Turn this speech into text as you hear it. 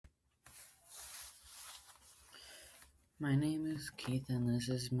My name is Keith, and this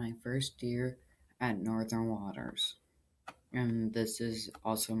is my first year at Northern Waters. And this is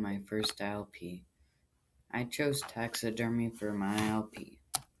also my first ILP. I chose taxidermy for my ILP.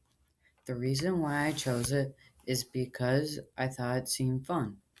 The reason why I chose it is because I thought it seemed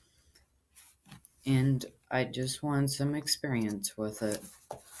fun. And I just wanted some experience with it.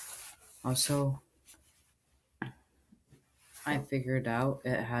 Also, I figured out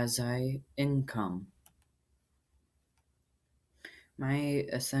it has income. My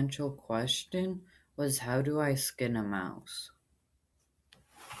essential question was, how do I skin a mouse?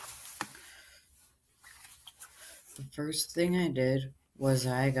 The first thing I did was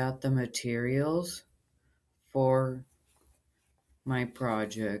I got the materials for my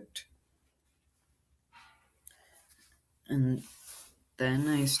project, and then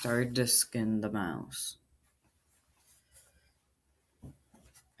I started to skin the mouse.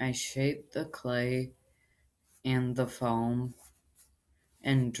 I shaped the clay and the foam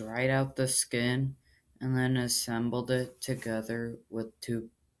and dried out the skin, and then assembled it together with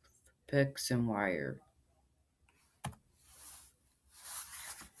toothpicks and wire.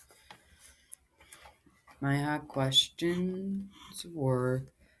 My hot questions were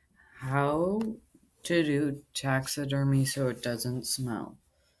how to do taxidermy so it doesn't smell.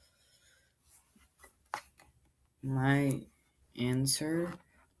 My answer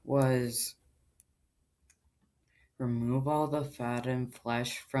was remove all the fat and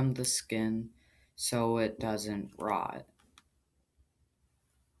flesh from the skin so it doesn't rot.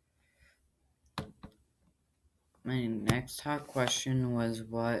 My next hot question was,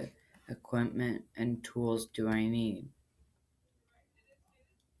 what equipment and tools do I need?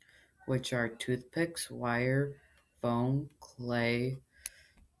 Which are toothpicks, wire, foam, clay,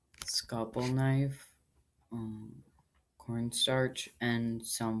 scalpel knife, cornstarch, and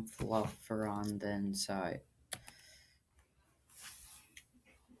some fluffer on the inside.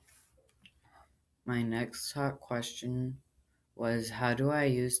 My next hot question was, how do I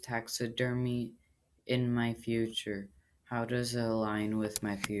use taxidermy in my future? How does it align with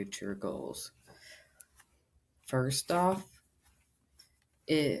my future goals? First off,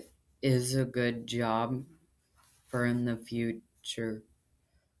 it is a good job for in the future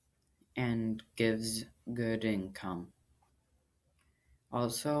and gives good income.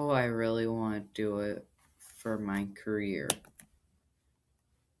 Also, I really want to do it for my career.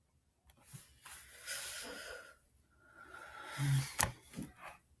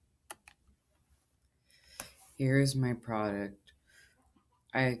 Here's my product.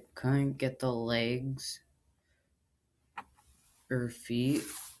 I couldn't get the legs or feet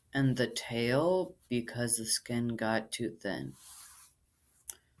and the tail because the skin got too thin.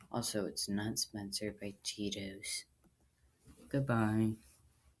 Also, it's not sponsored by Cheetos. Goodbye.